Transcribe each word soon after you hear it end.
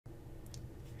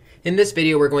In this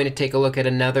video, we're going to take a look at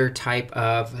another type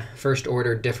of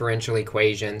first-order differential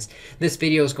equations. This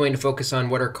video is going to focus on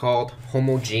what are called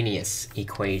homogeneous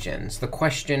equations. The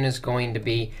question is going to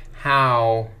be,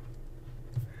 how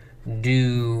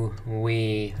do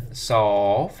we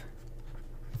solve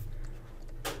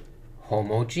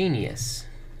homogeneous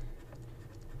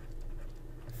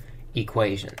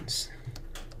equations?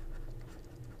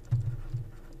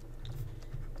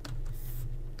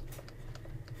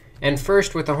 And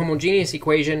first, with a homogeneous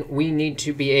equation, we need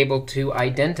to be able to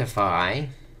identify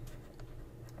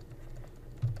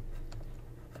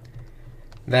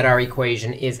that our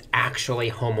equation is actually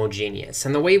homogeneous.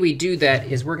 And the way we do that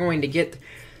is we're going to get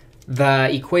the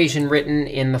equation written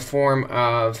in the form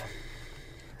of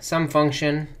some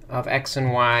function of x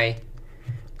and y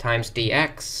times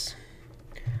dx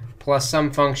plus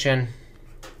some function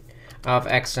of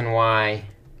x and y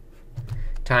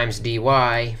times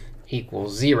dy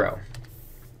equals 0.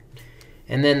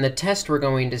 And then the test we're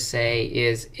going to say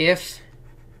is if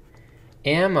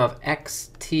m of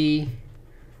xt,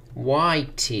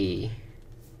 yt,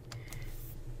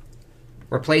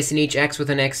 replacing each x with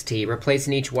an xt,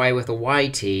 replacing each y with a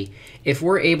yt, if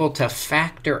we're able to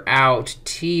factor out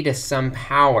t to some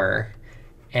power,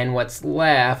 and what's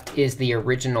left is the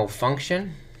original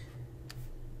function.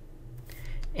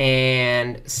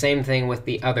 And same thing with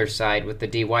the other side, with the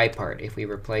dy part. If we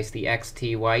replace the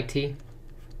xt, yt,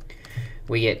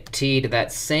 we get t to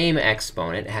that same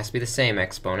exponent. It has to be the same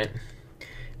exponent,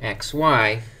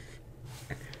 xy.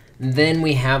 Then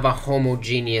we have a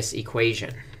homogeneous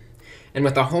equation. And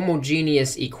with a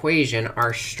homogeneous equation,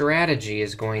 our strategy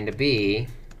is going to be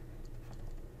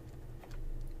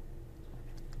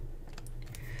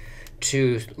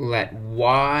to let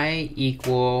y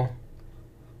equal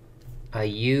a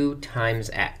u times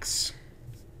x,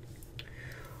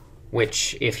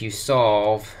 which if you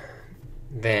solve,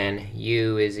 then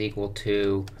u is equal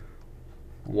to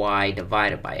y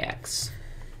divided by x.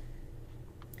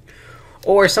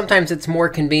 Or sometimes it's more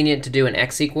convenient to do an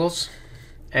x equals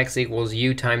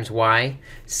u times y.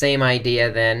 Same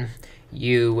idea then,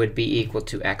 u would be equal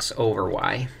to x over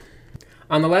y.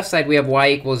 On the left side, we have y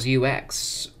equals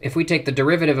ux. If we take the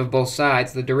derivative of both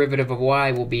sides, the derivative of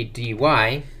y will be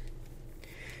dy.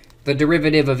 The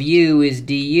derivative of u is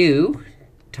du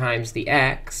times the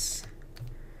x,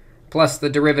 plus the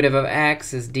derivative of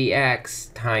x is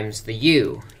dx times the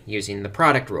u, using the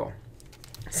product rule.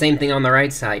 Same thing on the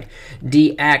right side.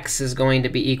 Dx is going to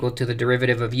be equal to the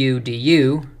derivative of u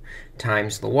du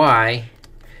times the y,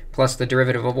 plus the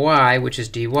derivative of y, which is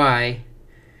dy,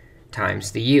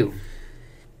 times the u.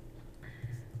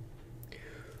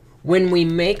 When we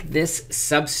make this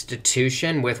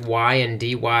substitution with y and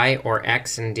dy, or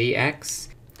x and dx,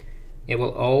 it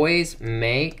will always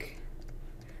make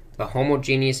the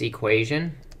homogeneous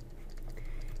equation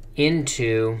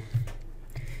into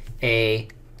a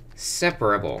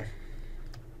separable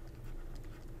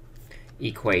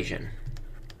equation.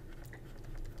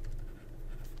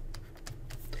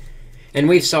 And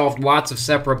we've solved lots of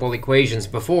separable equations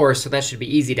before, so that should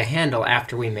be easy to handle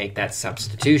after we make that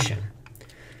substitution.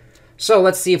 So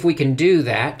let's see if we can do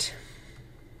that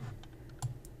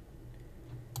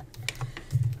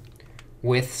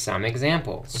with some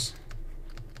examples.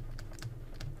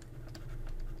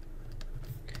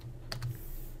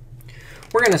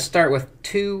 We're going to start with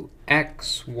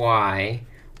 2xy,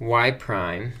 y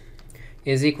prime,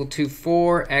 is equal to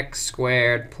 4x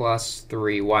squared plus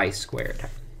 3y squared.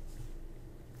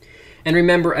 And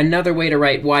remember, another way to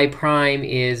write y prime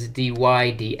is dy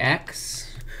dx,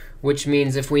 which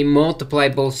means if we multiply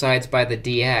both sides by the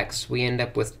dx, we end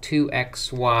up with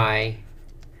 2xy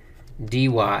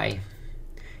dy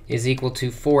is equal to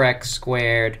 4x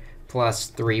squared plus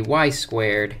 3y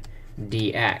squared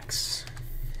dx.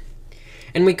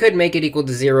 And we could make it equal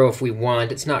to 0 if we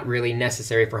want. It's not really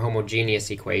necessary for homogeneous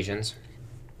equations.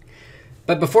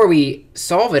 But before we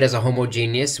solve it as a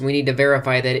homogeneous, we need to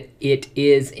verify that it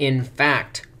is, in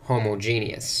fact,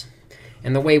 homogeneous.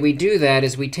 And the way we do that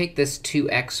is we take this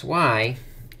 2xy,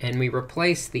 and we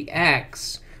replace the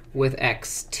x with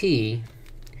xt,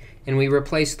 and we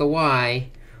replace the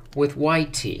y with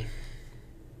yt.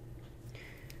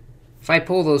 If I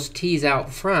pull those t's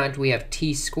out front, we have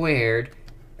t squared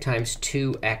times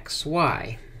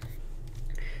 2xy.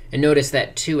 And notice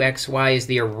that 2xy is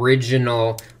the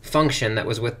original function that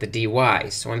was with the dy.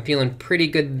 So I'm feeling pretty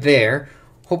good there.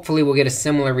 Hopefully, we'll get a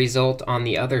similar result on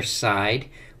the other side.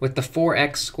 With the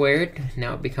 4x squared,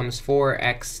 now it becomes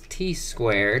 4xt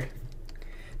squared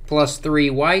plus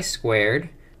 3y squared,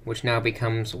 which now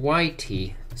becomes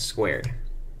yt squared.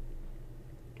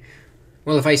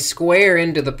 Well, if I square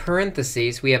into the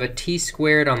parentheses, we have a t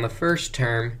squared on the first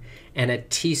term and a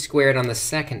t squared on the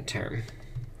second term.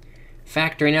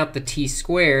 Factoring out the t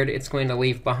squared, it's going to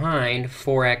leave behind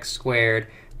 4x squared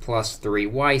plus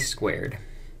 3y squared.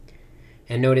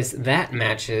 And notice that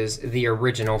matches the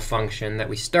original function that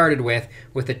we started with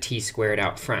a t squared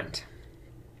out front.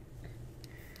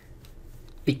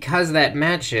 Because that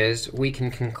matches, we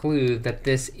can conclude that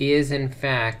this is, in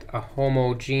fact, a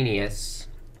homogeneous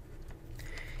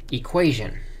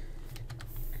equation.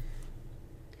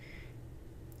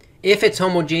 If it's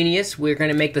homogeneous, we're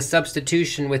going to make the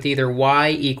substitution with either y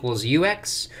equals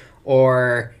ux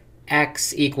or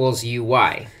x equals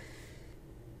uy.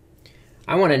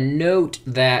 I want to note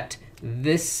that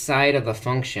this side of the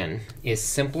function is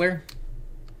simpler,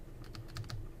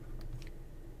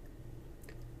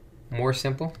 more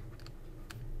simple.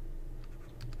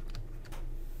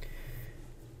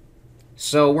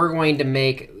 So we're going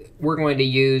to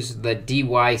use the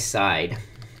dy side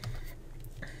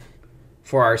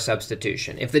for our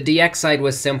substitution. If the dx side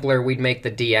was simpler, we'd make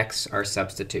the dx our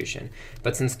substitution.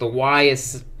 But since the y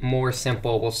is more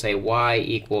simple, we'll say y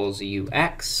equals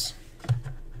ux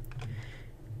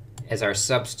as our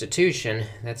substitution.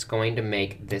 That's going to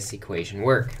make this equation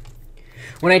work.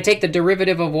 When I take the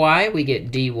derivative of y, we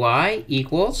get dy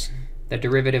equals, the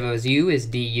derivative of u is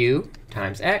du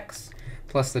times x,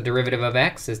 plus the derivative of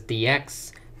x is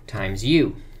dx times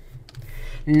u.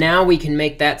 Now we can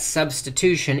make that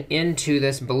substitution into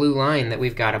this blue line that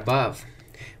we've got above.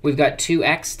 We've got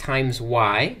 2x times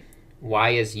y. Y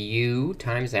is u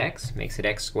times x, makes it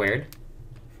x squared.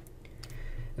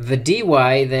 The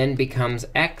dy then becomes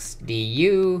x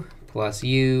du plus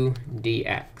u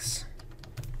dx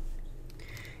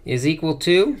is equal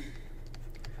to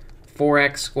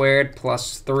 4x squared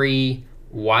plus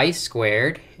 3y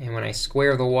squared. And when I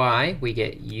square the y, we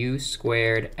get u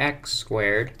squared x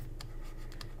squared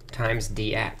times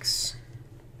dx.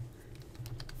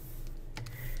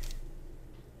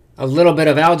 A little bit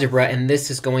of algebra, and this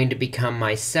is going to become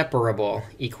my separable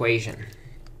equation.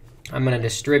 I'm going to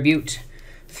distribute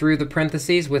through the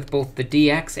parentheses with both the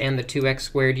dx and the 2x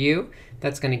squared u.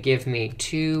 That's going to give me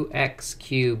 2x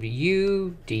cubed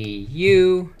u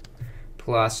du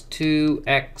plus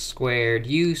 2x squared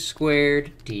u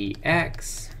squared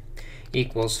dx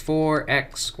equals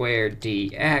 4x squared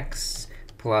dx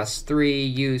plus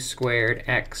 3u squared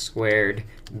x squared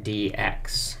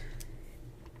dx.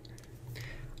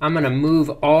 I'm going to move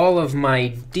all of my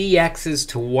dx's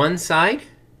to one side,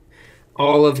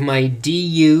 all of my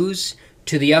du's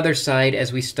to the other side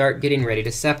as we start getting ready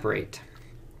to separate.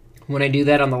 When I do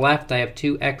that on the left, I have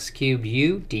 2x cubed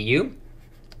u du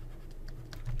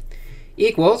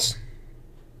equals,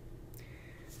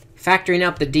 factoring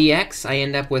out the dx, I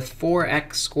end up with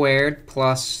 4x squared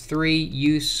plus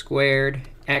 3u squared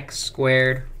x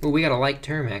squared. Oh, we got a like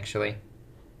term, actually.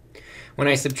 When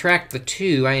I subtract the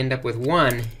 2, I end up with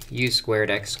 1 u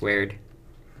squared x squared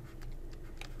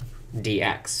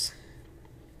dx.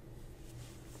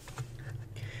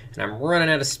 And I'm running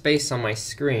out of space on my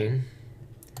screen.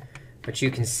 But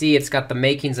you can see it's got the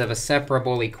makings of a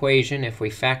separable equation. If we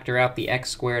factor out the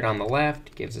x squared on the left,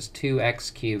 it gives us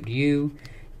 2x cubed u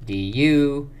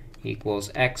du equals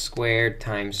x squared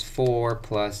times 4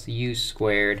 plus u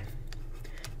squared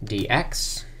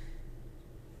dx.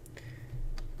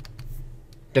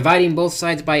 Dividing both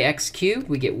sides by x cubed,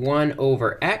 we get 1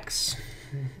 over x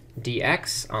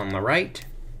dx on the right.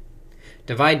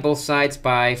 Divide both sides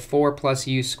by 4 plus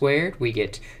u squared, we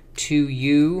get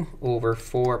 2u over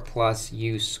 4 plus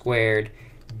u squared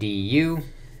du.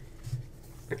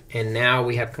 And now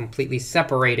we have completely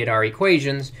separated our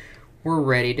equations. We're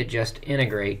ready to just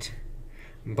integrate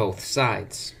both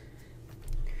sides.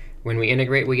 When we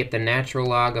integrate, we get the natural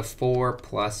log of 4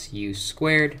 plus u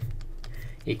squared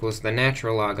equals the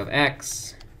natural log of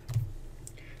x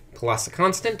plus a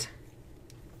constant.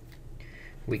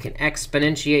 We can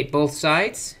exponentiate both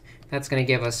sides. That's going to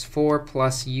give us 4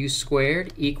 plus u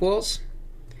squared equals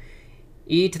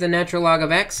e to the natural log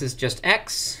of x is just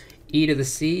x. E to the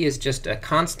c is just a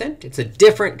constant. It's a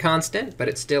different constant, but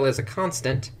it still is a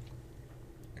constant.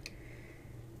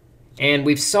 And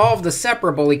we've solved the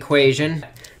separable equation.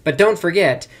 But don't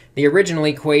forget, the original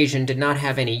equation did not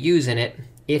have any u's in it.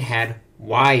 It had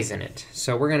y's in it.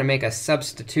 So we're going to make a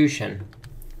substitution.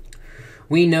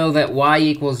 We know that y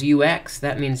equals ux.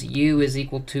 That means u is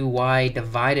equal to y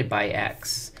divided by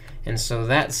x. And so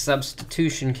that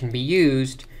substitution can be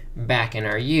used back in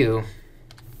our u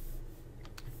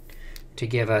to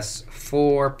give us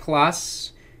 4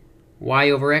 plus y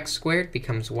over x squared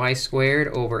becomes y squared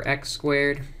over x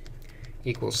squared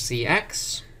equals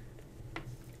cx.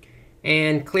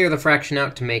 And clear the fraction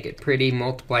out to make it pretty.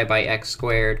 Multiply by x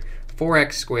squared.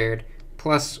 4x squared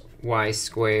plus y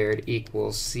squared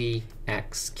equals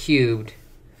cx cubed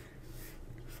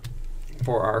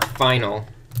for our final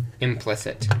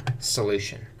implicit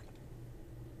solution.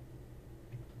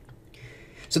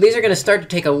 So these are going to start to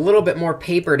take a little bit more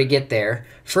paper to get there.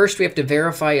 First, we have to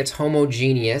verify it's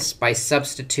homogeneous by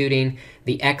substituting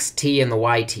the xt and the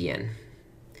yt in.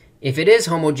 If it is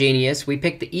homogeneous, we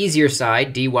pick the easier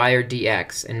side, dy or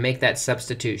dx, and make that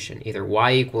substitution. Either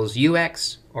y equals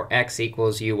ux or x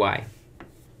equals uy.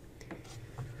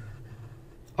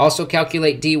 Also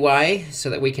calculate dy so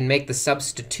that we can make the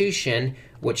substitution,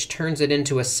 which turns it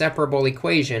into a separable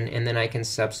equation, and then I can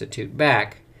substitute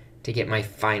back to get my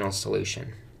final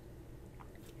solution.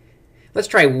 Let's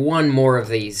try one more of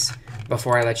these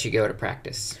before I let you go to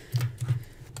practice.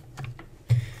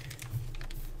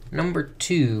 Number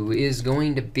 2 is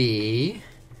going to be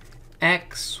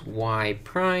xy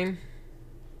prime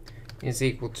is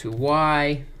equal to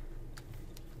y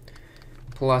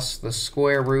plus the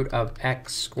square root of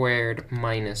x squared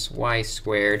minus y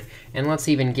squared. And let's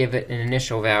even give it an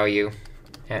initial value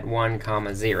at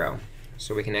 1, 0,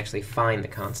 so we can actually find the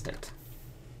constant.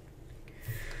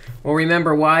 Well,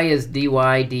 remember, y is dy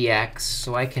dx,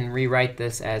 so I can rewrite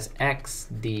this as x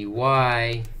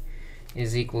dy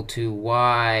is equal to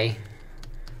y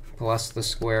plus the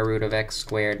square root of x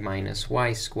squared minus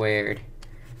y squared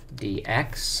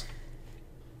dx.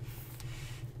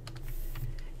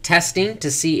 Testing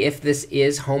to see if this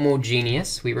is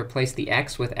homogeneous, we replace the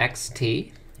x with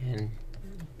xt. And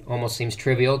almost seems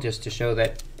trivial just to show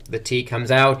that the t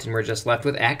comes out and we're just left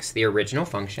with x, the original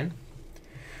function.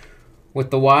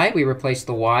 With the y, we replace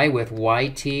the y with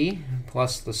yt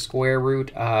plus the square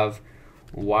root of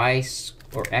y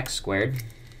or x squared,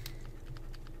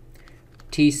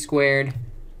 t squared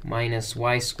minus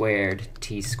y squared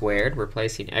t squared,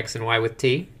 replacing x and y with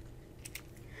t.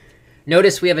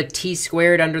 Notice we have a t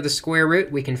squared under the square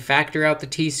root. We can factor out the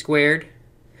t squared.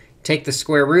 Take the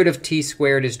square root of t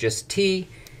squared is just t,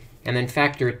 and then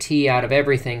factor a t out of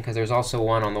everything because there's also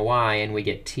 1 on the y, and we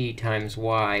get t times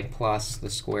y plus the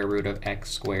square root of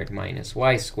x squared minus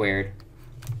y squared,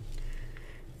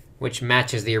 which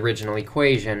matches the original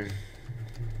equation.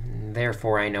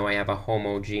 Therefore, I know I have a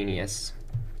homogeneous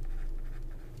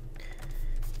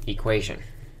equation.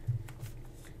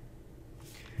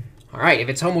 All right, if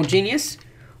it's homogeneous,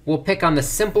 we'll pick on the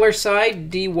simpler side.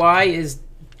 dy is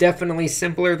definitely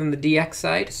simpler than the dx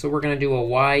side, so we're going to do a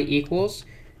y equals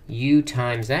u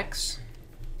times x.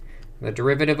 The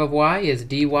derivative of y is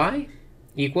dy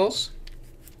equals,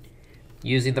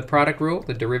 using the product rule,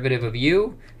 the derivative of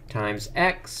u times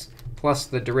x plus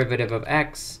the derivative of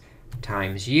x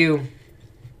times u.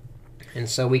 And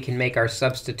so we can make our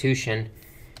substitution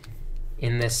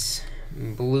in this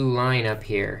blue line up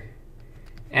here.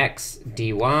 X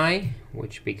dy,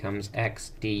 which becomes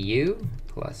x du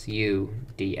plus u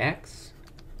dx,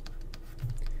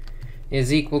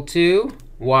 is equal to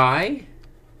y,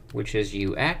 which is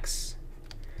ux,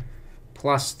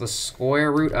 plus the square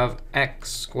root of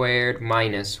x squared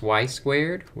minus y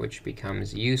squared, which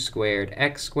becomes u squared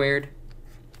x squared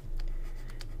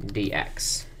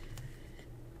dx.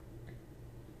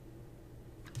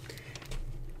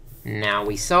 Now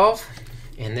we solve,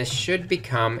 and this should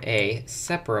become a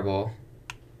separable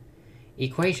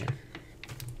equation.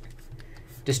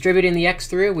 Distributing the x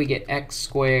through, we get x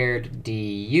squared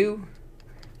du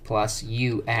plus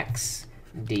ux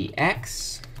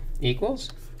dx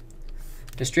equals.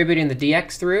 Distributing the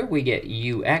dx through, we get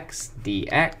ux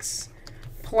dx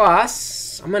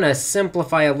plus, I'm going to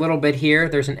simplify a little bit here.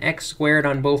 There's an x squared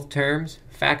on both terms.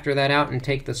 Factor that out and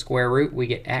take the square root. We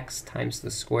get x times the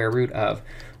square root of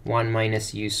 1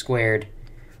 minus u squared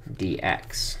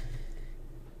dx.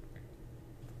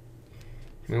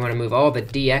 We want to move all the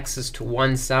dx's to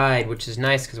one side, which is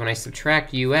nice because when I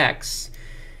subtract ux,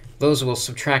 those will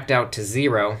subtract out to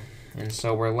 0. And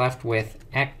so we're left with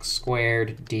x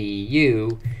squared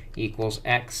du equals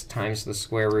x times the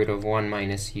square root of 1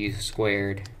 minus u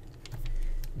squared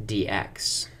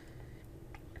dx.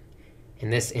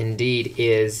 And this indeed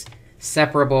is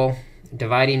separable.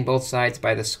 Dividing both sides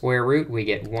by the square root, we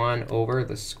get 1 over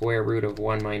the square root of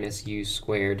 1 minus u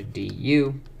squared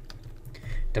du.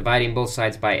 Dividing both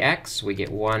sides by x, we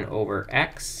get 1 over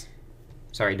x.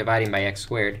 Sorry, dividing by x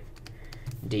squared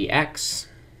dx.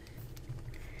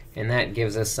 And that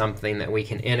gives us something that we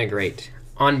can integrate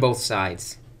on both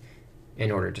sides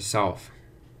in order to solve.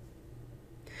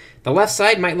 The left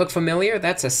side might look familiar.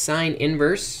 That's a sine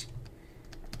inverse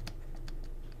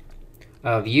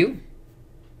of u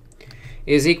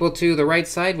is equal to the right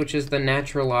side, which is the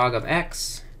natural log of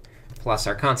x, plus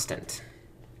our constant.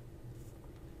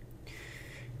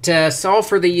 To solve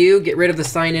for the u, get rid of the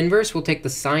sine inverse. We'll take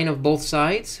the sine of both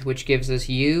sides, which gives us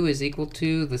u is equal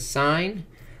to the sine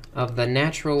of the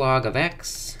natural log of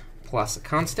x plus a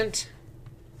constant.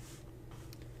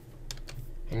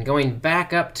 And going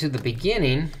back up to the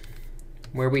beginning,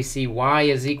 where we see y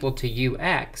is equal to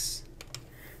ux,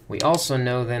 we also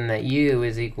know then that u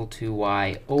is equal to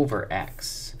y over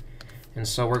x. And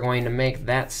so we're going to make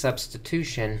that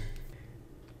substitution.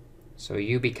 So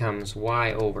u becomes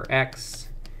y over x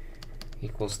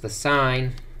equals the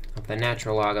sine of the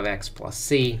natural log of x plus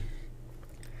c,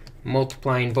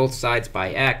 multiplying both sides by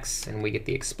x, and we get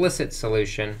the explicit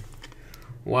solution,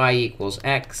 y equals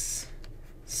x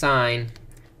sine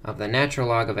of the natural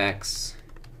log of x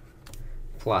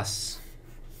plus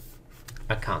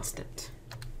a constant.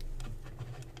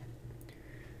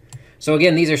 So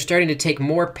again, these are starting to take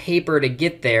more paper to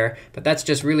get there, but that's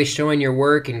just really showing your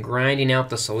work and grinding out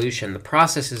the solution. The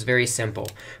process is very simple.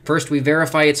 First, we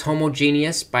verify it's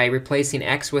homogeneous by replacing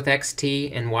x with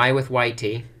xt and y with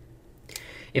yt.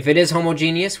 If it is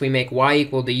homogeneous, we make y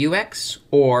equal to ux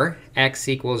or x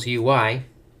equals uy.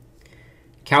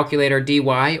 Calculate our dy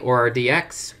or our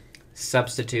dx,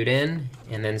 substitute in,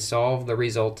 and then solve the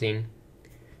resulting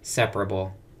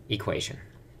separable equation.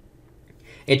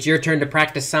 It's your turn to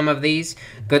practice some of these.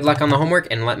 Good luck on the homework,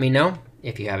 and let me know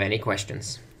if you have any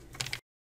questions.